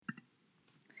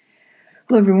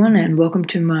Hello, everyone, and welcome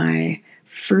to my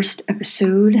first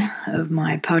episode of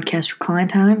my podcast Recline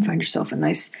Time. Find yourself a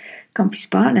nice, comfy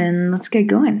spot, and let's get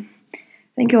going.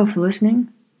 Thank you all for listening.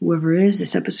 Whoever it is,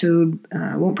 this episode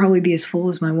won't probably be as full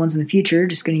as my ones in the future.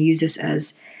 Just going to use this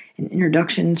as an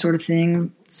introduction sort of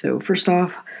thing. So first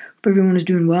off, hope everyone is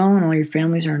doing well and all your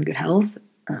families are in good health.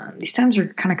 These times are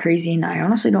kind of crazy, and I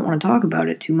honestly don't want to talk about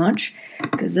it too much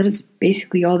because that is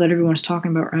basically all that everyone's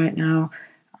talking about right now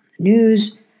on the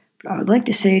news. I would like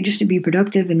to say just to be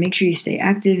productive and make sure you stay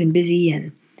active and busy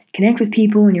and connect with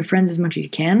people and your friends as much as you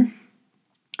can.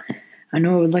 I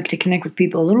know I would like to connect with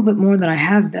people a little bit more than I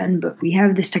have been, but we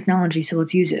have this technology, so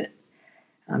let's use it.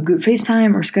 Group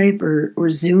FaceTime or Skype or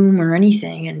Zoom or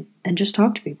anything and just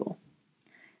talk to people.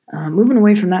 Moving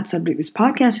away from that subject, this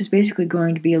podcast is basically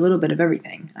going to be a little bit of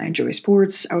everything. I enjoy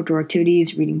sports, outdoor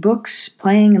activities, reading books,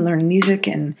 playing and learning music,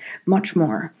 and much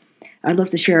more. I'd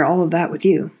love to share all of that with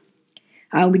you.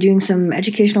 I'll be doing some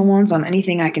educational ones on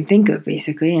anything I can think of,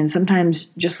 basically, and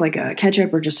sometimes just like a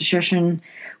catch-up or just a session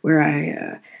where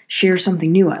I share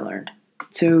something new I learned.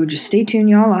 So just stay tuned,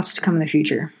 y'all. Lots to come in the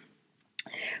future.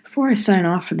 Before I sign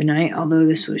off for the night, although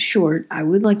this was short, I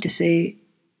would like to say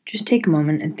just take a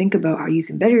moment and think about how you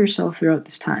can better yourself throughout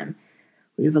this time.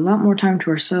 We have a lot more time to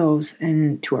ourselves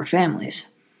and to our families.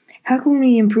 How can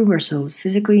we improve ourselves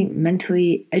physically,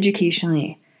 mentally,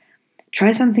 educationally?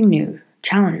 Try something new.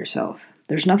 Challenge yourself.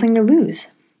 There's nothing to lose.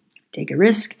 Take a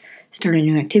risk, start a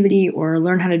new activity, or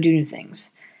learn how to do new things.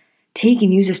 Take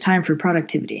and use this time for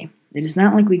productivity. It is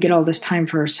not like we get all this time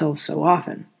for ourselves so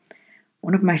often.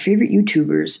 One of my favorite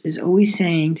YouTubers is always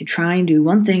saying to try and do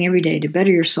one thing every day to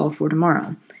better yourself for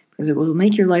tomorrow, because it will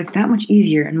make your life that much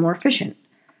easier and more efficient.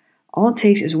 All it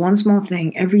takes is one small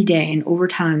thing every day, and over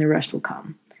time the rest will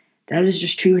come. That is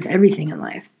just true with everything in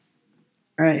life.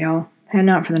 Alright, y'all. Heading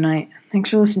out for the night. Thanks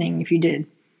for listening, if you did.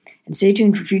 And stay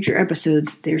tuned for future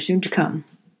episodes. They are soon to come.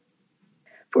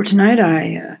 For tonight,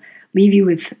 I leave you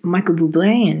with Michael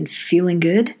Bublé and Feeling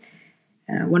Good.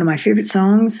 One of my favorite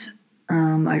songs.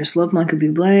 I just love Michael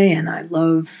Bublé, and I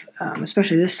love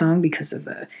especially this song because of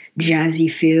the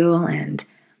jazzy feel. And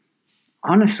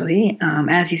honestly,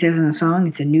 as he says in the song,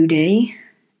 it's a new day,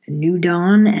 a new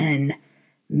dawn, and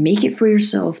make it for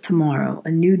yourself tomorrow.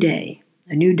 A new day,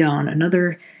 a new dawn,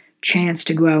 another chance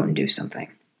to go out and do something.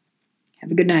 Have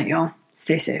a good night, y'all.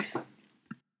 Stay safe.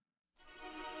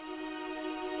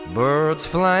 Birds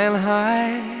flying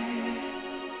high,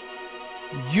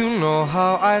 you know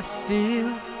how I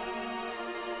feel.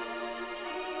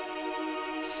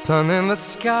 Sun in the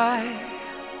sky,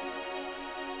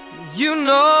 you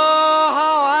know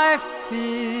how I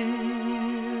feel.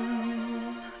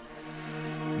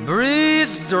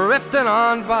 Breeze drifting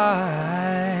on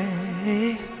by,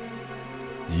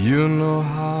 you know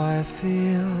how I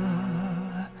feel.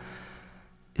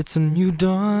 It's a new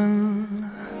dawn,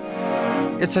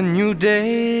 it's a new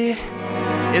day,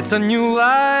 it's a new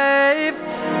life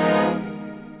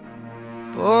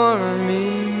for me.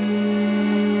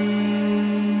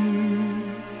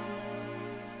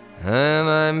 And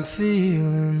I'm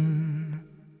feeling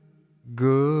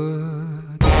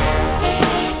good.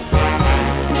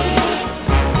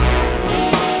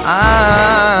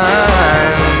 I'm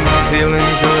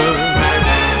feeling good.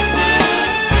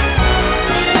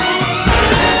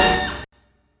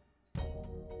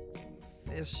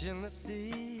 Fish in the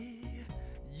sea,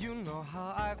 you know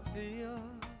how I feel.